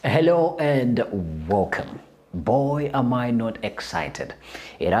Hello and welcome. Boy, am I not excited.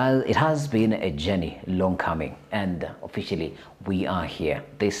 It has been a journey long coming, and officially we are here.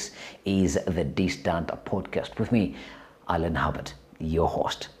 This is the Distant Podcast with me, Alan Hubbard, your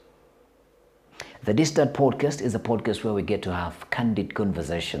host. The Distant Podcast is a podcast where we get to have candid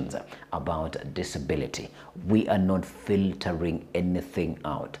conversations about disability. We are not filtering anything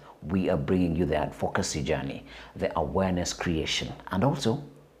out. We are bringing you the advocacy journey, the awareness creation, and also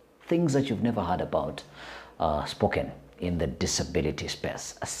things that you've never heard about spoken in the disability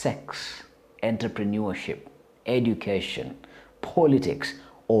space: sex, entrepreneurship, education, politics.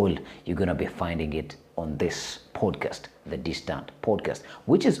 All you're going to be finding it on this podcast, the Distant Podcast,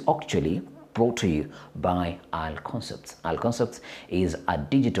 which is actually brought to you by Al Concepts. Al Concepts is a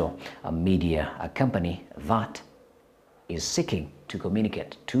digital media company that is seeking to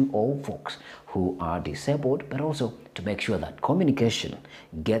communicate to all folks who are disabled, but also to make sure that communication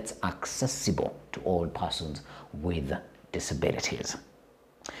gets accessible to all persons with disabilities.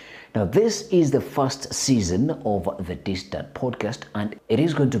 Now, this is the first season of the Distant Podcast, and it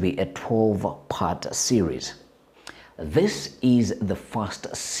is going to be a 12-part series. This is the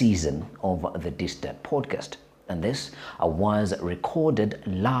first season of the Distant Podcast, and this was recorded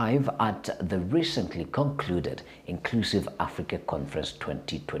live at the recently concluded Inclusive Africa Conference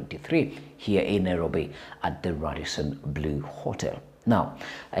 2023 here in Nairobi at the Radisson Blu Hotel. Now,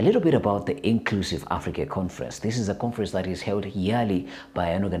 a little bit about the Inclusive Africa Conference. This is a conference that is held yearly by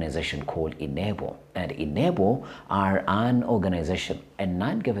an organization called Enable. And Enable are an organization, a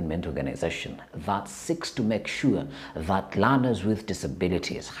non-government organization that seeks to make sure that learners with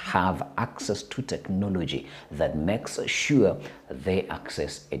disabilities have access to technology that makes sure they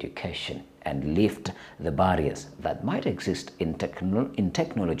access education and lift the barriers that might exist in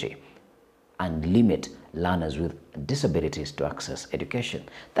technology and limit learners with disabilities to access education.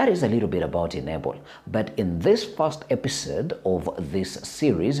 That is a little bit about Enable. But in this first episode of this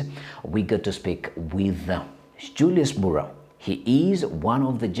series, we get to speak with Julius Mbura. He is one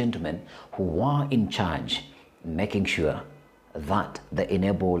of the gentlemen who were in charge making sure that the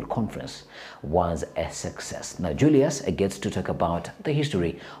Enable conference was a success. Now, Julius gets to talk about the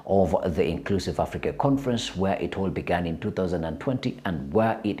history of the Inclusive Africa Conference, where it all began in 2020 and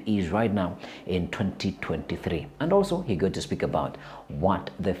where it is right now in 2023. And also, he got to speak about what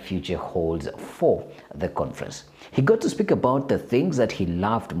the future holds for the conference. He got to speak about the things that he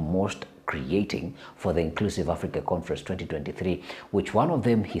loved most creating for the Inclusive Africa Conference 2023, which one of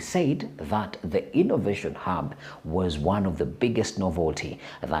them, he said that the Innovation Hub was one of the biggest novelty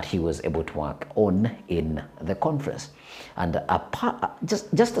that he was able to work on in the conference. And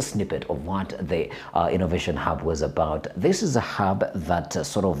just a snippet of what the Innovation Hub was about. This is a hub that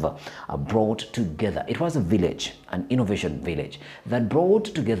brought together, it was a village, an innovation village, that brought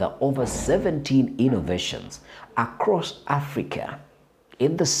together over 17 innovations across Africa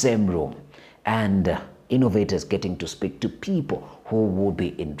in the same room, and innovators getting to speak to people who would be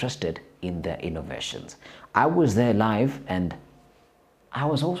interested in their innovations. I was there live and I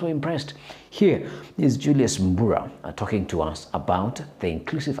was also impressed. Here is Julius Mbura talking to us about the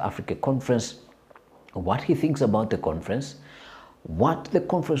Inclusive Africa Conference, what he thinks about the conference, what the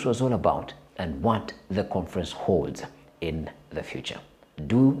conference was all about, and what the conference holds in the future.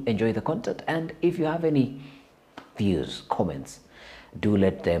 Do enjoy the content, and if you have any views, comments, do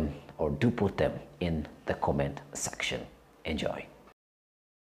let them or do put them in the comment section. Enjoy.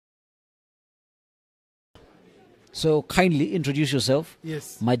 So kindly introduce yourself.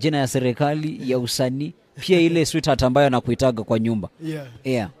 Yes. Majina ya serikali, ya usanii, pia ile sweetheart ambayo nakuitaga kwa nyumba.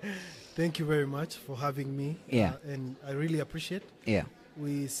 Yeah. Thank you very much for having me. Yeah. And I really appreciate. Yeah.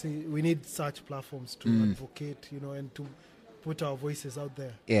 We need such platforms to advocate, and to put our voices out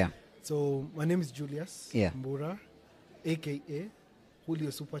there. Yeah. So my name is Julius Mbura, aka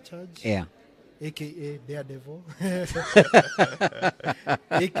Julius Supercharge. Yeah. AKA Daredevil,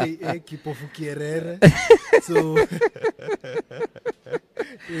 AKA Kipofu Kierere. So,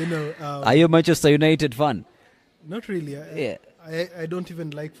 are you a Manchester United fan? Not really. I don't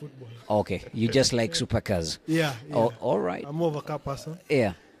even like football. Okay, you just like supercars. Yeah. Oh, all right. I'm more of a car person.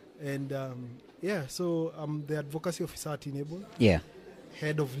 Yeah. And so I'm the advocacy officer at Enable. Yeah.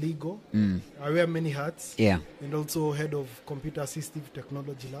 Head of legal. I wear many hats. Yeah. And also head of computer assistive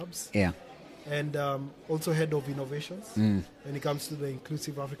technology labs. Yeah. And also head of innovations when it comes to the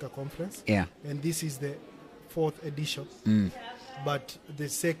Inclusive Africa Conference. Yeah. And this is the 4th edition, but the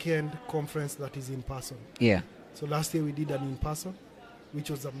second conference that is in person. Yeah. So last year we did an in person, which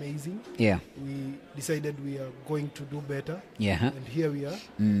was amazing. Yeah. We decided we are going to do better. Yeah. And here we are.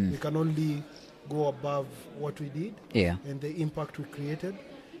 We can only go above what we did Yeah. and the impact we created.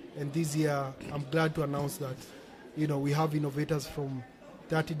 And this year, I'm glad to announce that, we have innovators from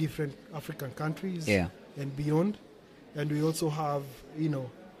 30 different African countries and beyond. And we also have,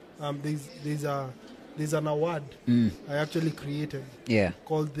 there's an award I actually created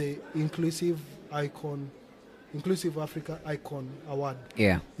called the Inclusive Africa Icon Award.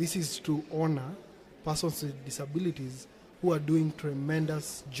 This is to honor persons with disabilities who are doing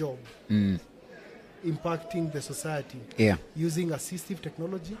tremendous job impacting the society using assistive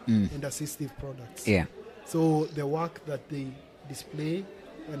technology and assistive products. So the work that they display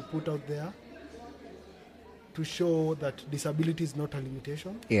and put out there to show that disability is not a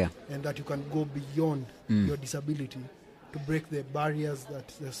limitation and that you can go beyond your disability to break the barriers that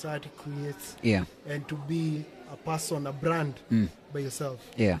the society creates and to be a person, a brand by yourself.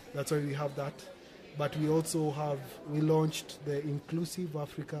 That's why we have that. But we also we launched the Inclusive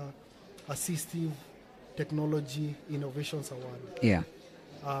Africa Assistive Technology Innovations Award.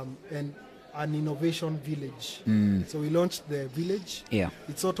 And an innovation village. So we launched the village.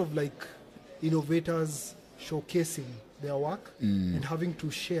 It's sort of like innovators showcasing their work and having to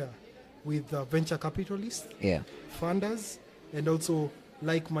share with venture capitalists, funders, and also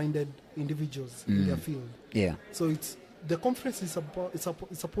like-minded individuals in their field. So the conference is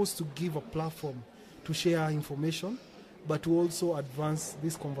supposed to give a platform to share information, but to also advance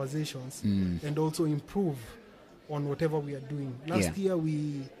these conversations and also improve on whatever we are doing. Last year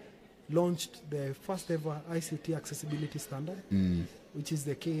we launched the first ever ICT accessibility standard, which is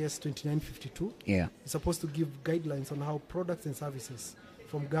the KS 2952. It's supposed to give guidelines on how products and services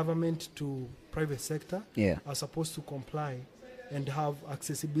from government to private sector are supposed to comply and have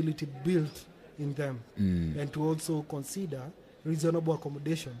accessibility built in them, and to also consider reasonable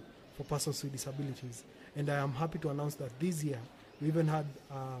accommodation for persons with disabilities. And I am happy to announce that this year we even had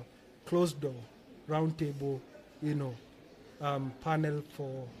a closed door roundtable, panel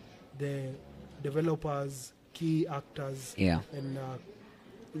for the developers, key actors, and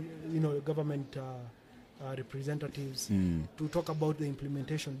government representatives to talk about the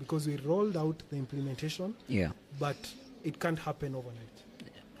implementation, because we rolled out the implementation, but it can't happen overnight.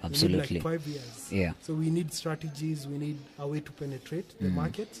 Absolutely. We need like 5 years. So we need strategies, we need a way to penetrate the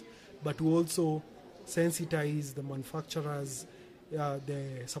market, but to also sensitize the manufacturers,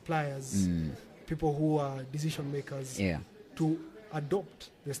 the suppliers, people who are decision makers, to adopt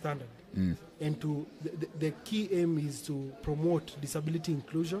the standard. And to the key aim is to promote disability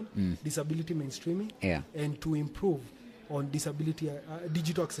inclusion, disability mainstreaming, and to improve on disability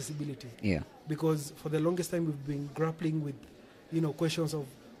digital accessibility. Because for the longest time we've been grappling with questions of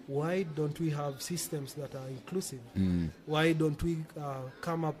why don't we have systems that are inclusive? Why don't we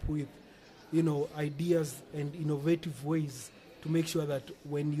come up with ideas and innovative ways to make sure that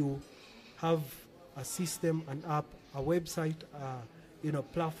when you have a system, an app, a website,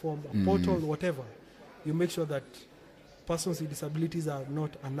 platform, a portal, whatever, you make sure that persons with disabilities are not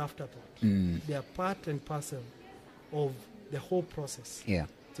an afterthought. They are part and parcel of the whole process.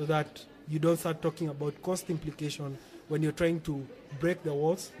 So that you don't start talking about cost implication when you're trying to break the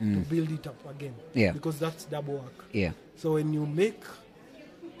walls to build it up again. Because that's double work. So when you make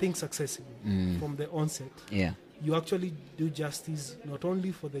things accessible from the onset, you actually do justice not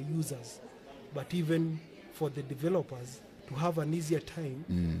only for the users, but even for the developers to have an easier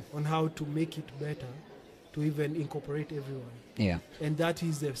time on how to make it better, to even incorporate everyone. And that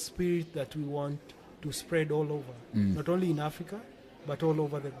is the spirit that we want to spread all over, not only in Africa, but all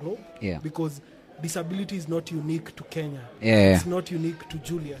over the globe. Because disability is not unique to Kenya. It's not unique to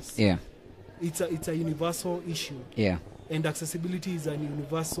Julius. It's a universal issue. And accessibility is a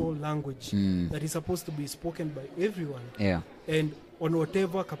universal language that is supposed to be spoken by everyone. And on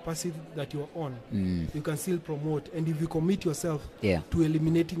whatever capacity that you're on, you can still promote. And if you commit yourself to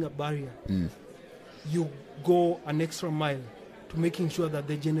eliminating a barrier, you go an extra mile to making sure that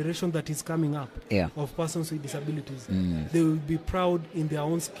the generation that is coming up of persons with disabilities, they will be proud in their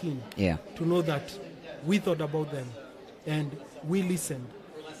own skin to know that we thought about them and we listened,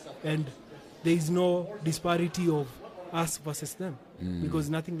 and there is no disparity of us versus them, because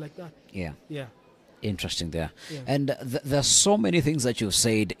nothing like that. Interesting there. And there's so many things that you've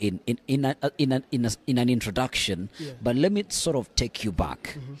said in an introduction, but let me sort of take you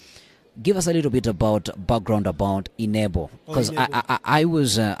back. Give us a little bit about background about Enable, because I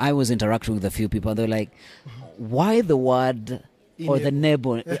was interacting with a few people. They're like, why the word or the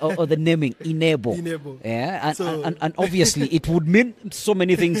naming Enable? And obviously it would mean so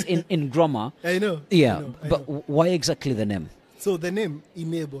many things in grammar. I know. But why exactly the name? So the name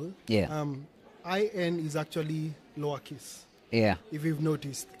Enable, IN is actually lowercase. If you've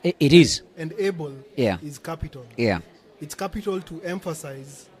noticed. It is. And able is capital. It's capital to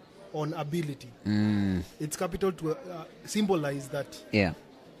emphasize on ability. It's capital to symbolize that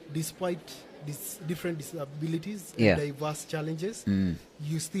despite these different disabilities and diverse challenges,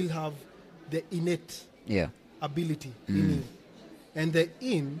 you still have the innate ability in you. And the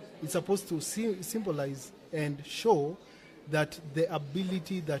in is supposed to symbolize and show that the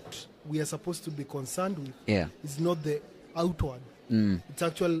ability that we are supposed to be concerned with is not the outward.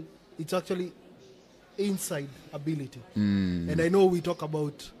 It's actually inside ability. And I know we talk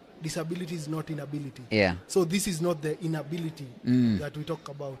about disability is not inability. So this is not the inability that we talk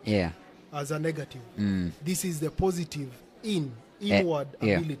about as a negative. This is the positive inward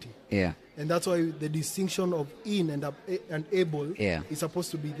ability. And that's why the distinction of in and able is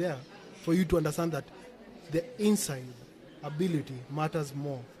supposed to be there for you to understand that the inside ability matters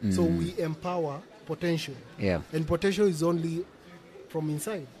more. So we empower potential. And potential is only from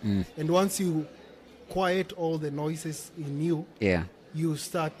inside. And once you quiet all the noises in you, you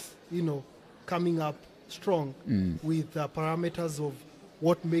start, coming up strong with parameters of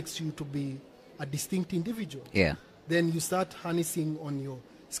what makes you to be a distinct individual. Then you start harnessing on your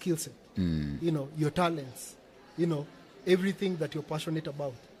skill set, your talents, everything that you're passionate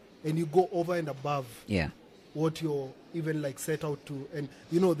about. And you go over and above what you're even like set out to. And,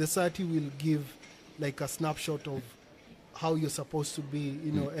 the society will give like a snapshot of how you're supposed to be,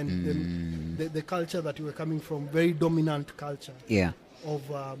 and the culture that you were coming from, very dominant culture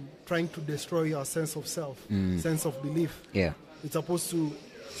of trying to destroy your sense of self, sense of belief. It's supposed to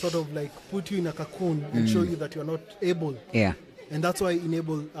sort of like put you in a cocoon and show you that you're not able. And that's why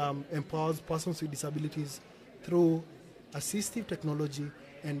Enable empowers persons with disabilities through assistive technology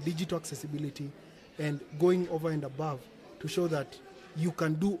and digital accessibility and going over and above to show that you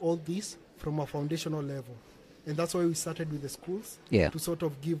can do all this from a foundational level. And that's why we started with the schools to sort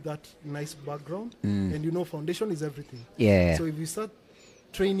of give that nice background. And foundation is everything. So if you start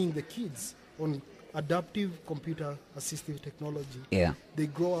training the kids on adaptive computer assistive technology, they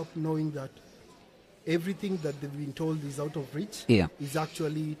grow up knowing that everything that they've been told is out of reach is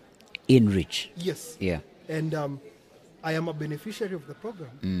actually in reach. Yes. And I am a beneficiary of the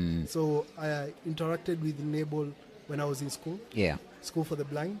program. So I interacted with Enable when I was in school. School for the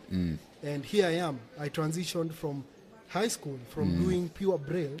blind. And here I am. I transitioned from high school, from doing pure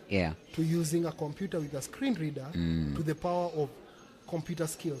braille to using a computer with a screen reader to the power of computer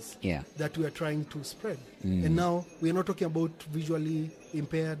skills that we are trying to spread. And now we are not talking about visually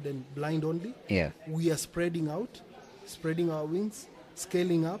impaired and blind only. We are spreading out, spreading our wings,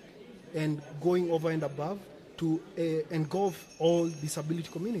 scaling up, and going over and above to engulf all disability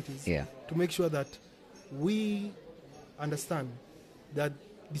communities to make sure that we understand that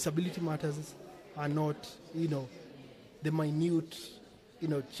disability matters are not, the minute,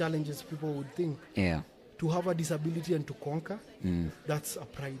 challenges people would think. To have a disability and to conquer, that's a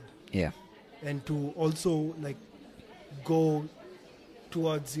pride. And to also go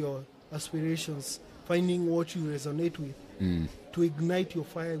towards your aspirations, finding what you resonate with, to ignite your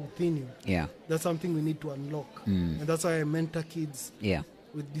fire within you. That's something we need to unlock. And that's why I mentor kids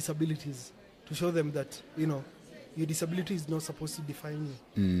with disabilities to show them that, your disability is not supposed to define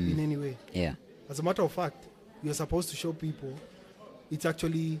you in any way. As a matter of fact, you're supposed to show people it's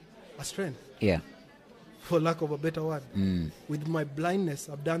actually a strength. For lack of a better word. With my blindness,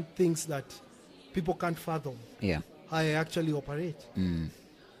 I've done things that people can't fathom how I actually operate.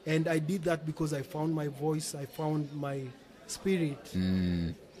 And I did that because I found my voice, I found my spirit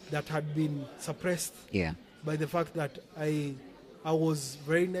that had been suppressed by the fact that I was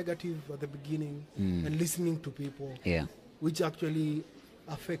very negative at the beginning and listening to people, which actually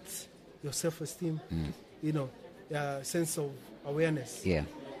affects your self-esteem, sense of awareness.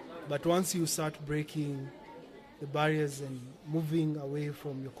 But once you start breaking the barriers and moving away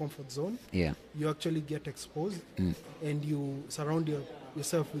from your comfort zone, you actually get exposed and you surround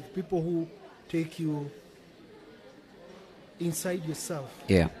yourself with people who take you inside yourself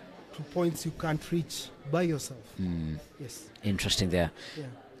to points you can't reach by yourself. Yes. Interesting there.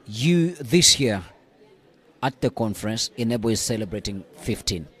 You, this year, at the conference, Enable is celebrating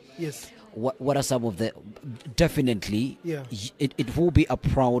 15. Yes. What are some of the... Definitely, it will be a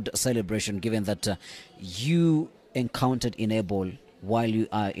proud celebration given that you encountered Enable while you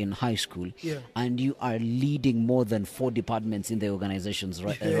are in high school, and you are leading more than 4 departments in the organizations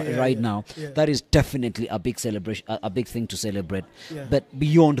right now. That is definitely a big celebration, a big thing to celebrate. But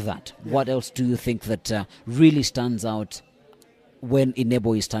beyond that, what else do you think that really stands out when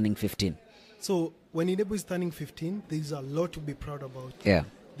Enable is turning 15? So when Enable is turning 15, there's a lot to be proud about.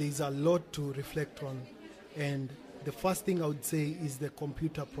 There's a lot to reflect on. And the first thing I would say is the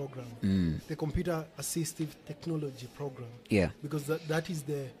computer program, the computer assistive technology program. Because that is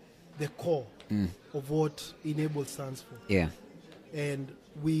the the core of what Enable stands for. Yeah. And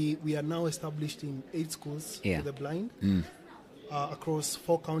we are now established in 8 schools for the blind across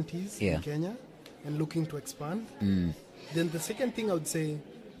 4 counties in Kenya, and looking to expand. Then the second thing I would say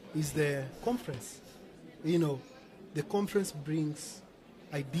is the conference. You know, the conference brings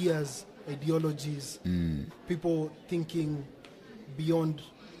ideas, ideologies, people thinking beyond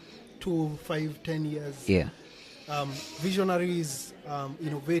 2, 5, 10 years. Yeah. Visionaries,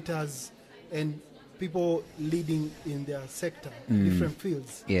 innovators, and people leading in their sector, different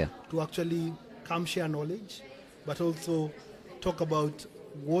fields, to actually come share knowledge, but also talk about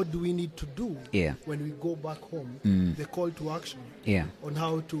what do we need to do when we go back home, the call to action on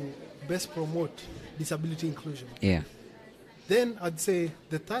how to best promote disability inclusion. Then I'd say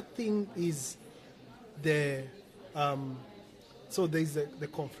the third thing is the, so there's the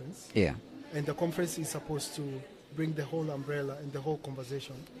conference. And the conference is supposed to bring the whole umbrella and the whole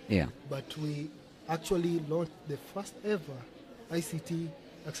conversation. But we actually launched the first ever ICT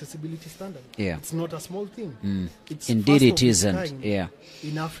accessibility standard. It's not a small thing. It's indeed it its isn't. kind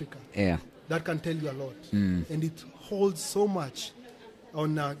in Africa. That can tell you a lot. And it holds so much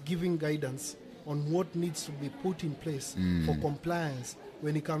on giving guidance on what needs to be put in place for compliance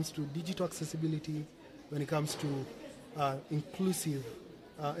when it comes to digital accessibility, when it comes to inclusive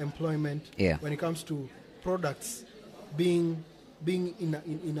employment, when it comes to products being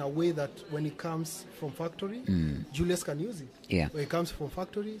in a way that when it comes from factory, Julius can use it. When it comes from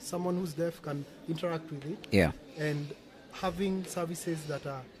factory, someone who's deaf can interact with it. And having services that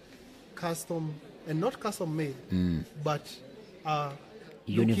are custom, and not custom made, but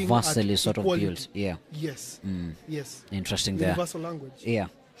universally sort of built. Yes. Interesting Universal language.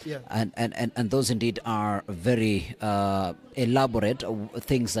 And those indeed are very elaborate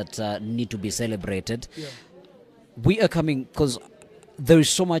things that need to be celebrated. We are coming, because there is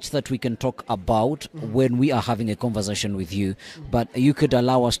so much that we can talk about when we are having a conversation with you, but you could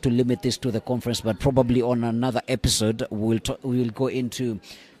allow us to limit this to the conference, but probably on another episode we will go into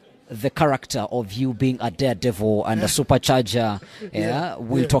the character of you being a daredevil and a supercharger.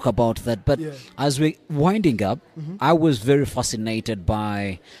 We'll talk about that. But as we're winding up, I was very fascinated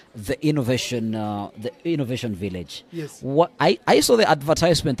by the innovation village. What I saw the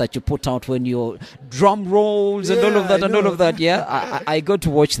advertisement that you put out when you drum rolls and all of that and all of that. I got to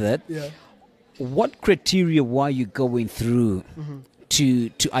watch that. What criteria were you going through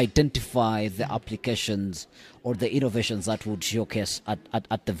to identify the applications or the innovations that would showcase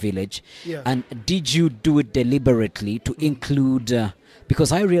at the village? And did you do it deliberately to include,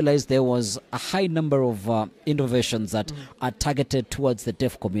 because I realized there was a high number of innovations that are targeted towards the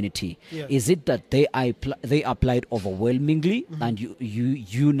deaf community. Is it that they applied overwhelmingly and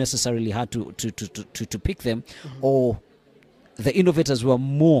you necessarily had to pick them, or the innovators were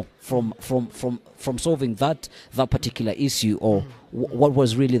more from solving that particular issue, or what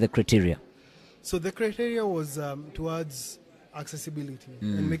was really the criteria? So the criteria was towards accessibility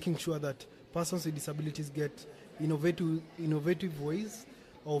and making sure that persons with disabilities get innovative ways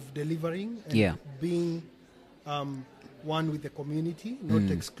of delivering and being one with the community,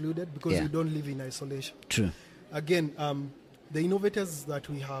 not excluded, because we don't live in isolation. True. Again, the innovators that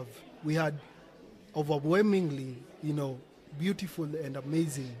we had overwhelmingly, beautiful and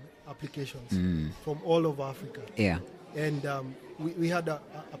amazing applications from all over Africa. And we had a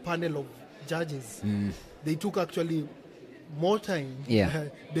panel of judges. They took actually more time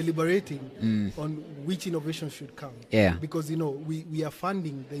deliberating on which innovation should come. Because, we are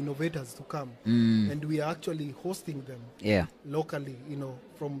funding the innovators to come and we are actually hosting them locally,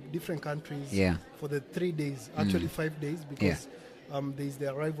 from different countries for the 3 days, actually 5 days, because there is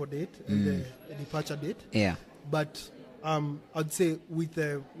the arrival date and the departure date. But I'd say with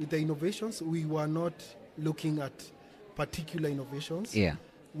the innovations, we were not looking at particular innovations.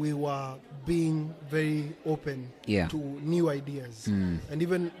 We were being very open to new ideas. And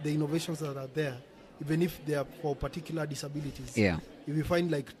even the innovations that are there, even if they are for particular disabilities, if you find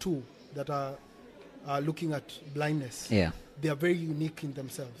like 2 that are looking at blindness, they are very unique in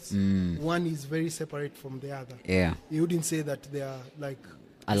themselves. One is very separate from the other. You wouldn't say that they are like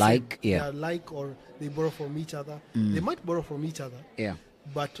alike. They are alike or they borrow from each other. They might borrow from each other,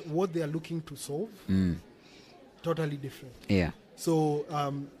 but what they are looking to solve, totally different. So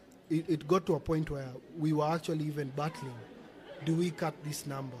it got to a point where we were actually even battling. Do we cut this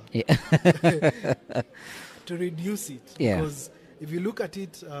number to reduce it? Because if you look at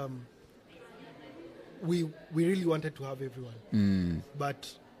it, we really wanted to have everyone.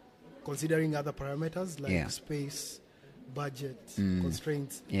 But considering other parameters like space, budget,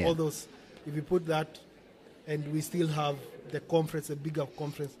 constraints, all those, if you put that, and we still have the conference, a bigger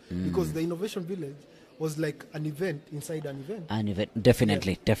conference, because the Innovation Village was like an event inside an event. An event,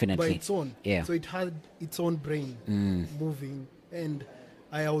 definitely. By its own. Yeah. So it had its own brain moving, and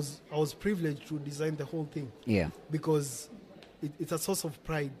I was privileged to design the whole thing. Yeah. Because it's a source of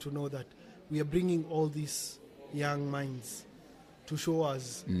pride to know that we are bringing all these young minds to show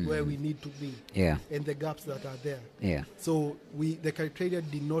us where we need to be, and the gaps that are there. Yeah. So the criteria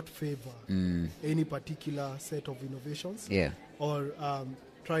did not favor any particular set of innovations, or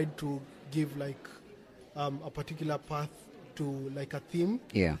tried to give like a particular path to like a theme.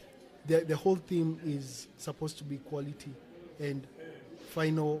 Yeah. The whole theme is supposed to be quality and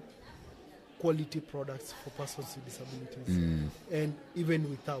final quality products for persons with disabilities, and even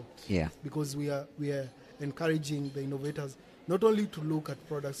without. Yeah. Because we are encouraging the innovators not only to look at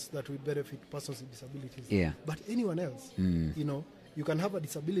products that will benefit persons with disabilities, but anyone else. You know, you can have a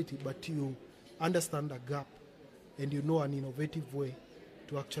disability, but you understand a gap, and you know an innovative way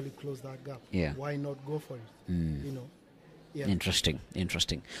to actually close that gap. Yeah. Why not go for it? You know. Yeah. Interesting.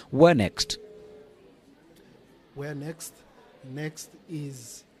 Where next? Where next? Next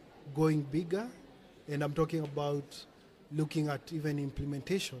is going bigger, and I'm talking about looking at even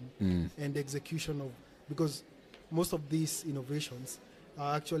implementation and execution of, because most of these innovations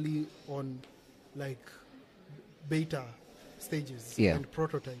are actually on like beta stages and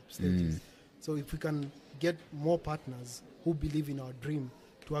prototype stages. So if we can get more partners who believe in our dream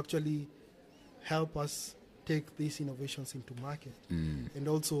to actually help us take these innovations into market, and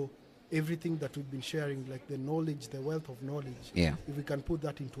also everything that we've been sharing, like the knowledge, the wealth of knowledge, if we can put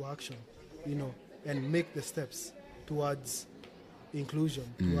that into action, you know, and make the steps towards inclusion,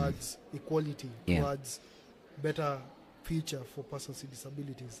 towards equality, towards better future for persons with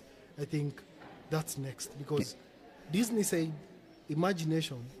disabilities, I think that's next. Because Disney said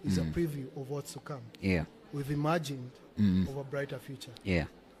imagination is a preview of what's to come. We've imagined of a brighter future.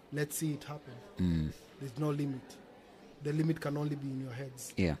 Let's see it happen. There's no limit. The limit can only be in your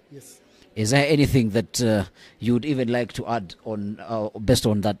heads. Yes. Is there anything that you would even like to add on, based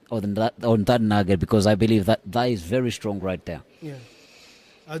on that nugget? Because I believe that is very strong right there. Yeah,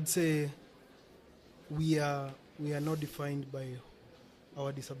 I'd say we are not defined by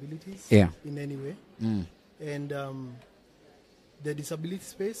our disabilities in any way. And the disability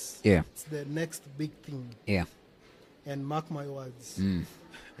space, it's the next big thing. And mark my words,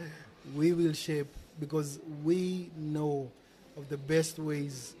 we will shape, because we know of the best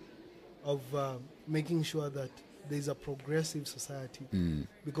ways of making sure that there's a progressive society.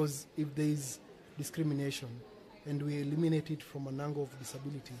 Because if there's discrimination and we eliminate it from an angle of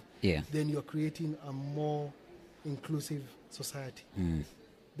disability, then you're creating a more inclusive society.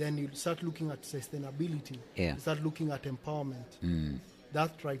 Then you start looking at sustainability, you start looking at empowerment.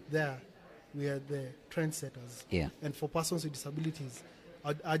 That right there, we are the trendsetters. And for persons with disabilities,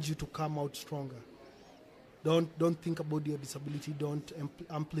 I'd urge you to come out stronger. Don't think about your disability. Don't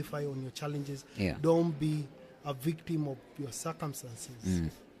amplify on your challenges. Don't be a victim of your circumstances.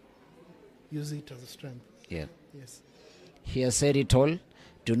 Use it as a strength. Yes. He has said it all.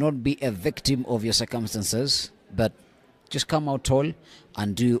 Do not be a victim of your circumstances, but just come out tall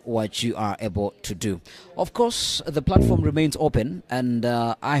and do what you are able to do. Of course, the platform remains open, and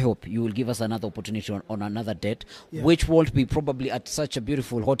I hope you will give us another opportunity on another date, which won't be probably at such a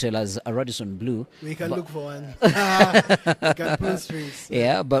beautiful hotel as a Radisson Blue. We can look for one. We can pull strings.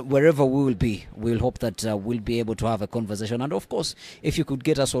 But wherever we will be, we'll hope that we'll be able to have a conversation. And of course, if you could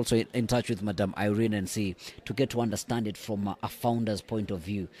get us also in touch with Madam Irene and see, to get to understand it from a founder's point of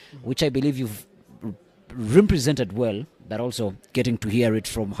view, which I believe you've represented well, but also getting to hear it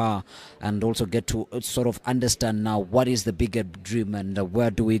from her and also get to sort of understand now what is the bigger dream and where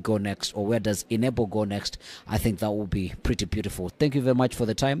do we go next, or where does Enable go next. I think that will be pretty beautiful. Thank you very much for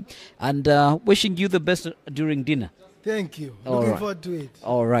the time, and wishing you the best during dinner. Thank you. Looking forward to it.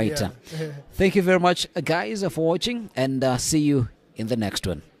 All right. Thank you very much, guys, for watching, and see you in the next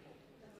one.